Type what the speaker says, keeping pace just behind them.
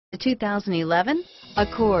The 2011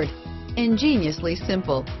 Accord. Ingeniously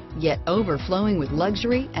simple, yet overflowing with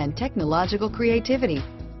luxury and technological creativity.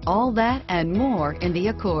 All that and more in the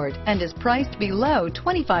Accord, and is priced below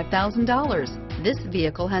 $25,000. This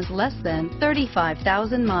vehicle has less than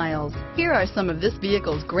 35,000 miles. Here are some of this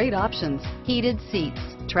vehicle's great options: heated seats,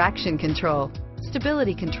 traction control,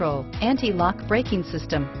 stability control, anti-lock braking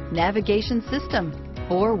system, navigation system,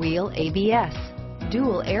 four-wheel ABS,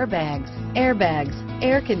 dual airbags,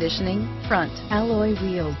 air conditioning, front alloy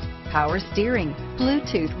wheels, power steering,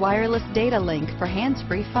 Bluetooth wireless data link for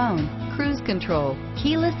hands-free phone, cruise control,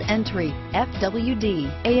 keyless entry, FWD,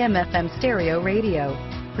 AM/FM stereo radio,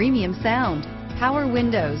 premium sound, power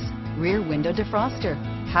windows, rear window defroster,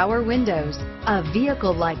 power windows. A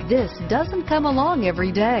vehicle like this doesn't come along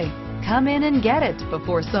every day. Come in and get it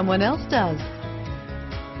before someone else does.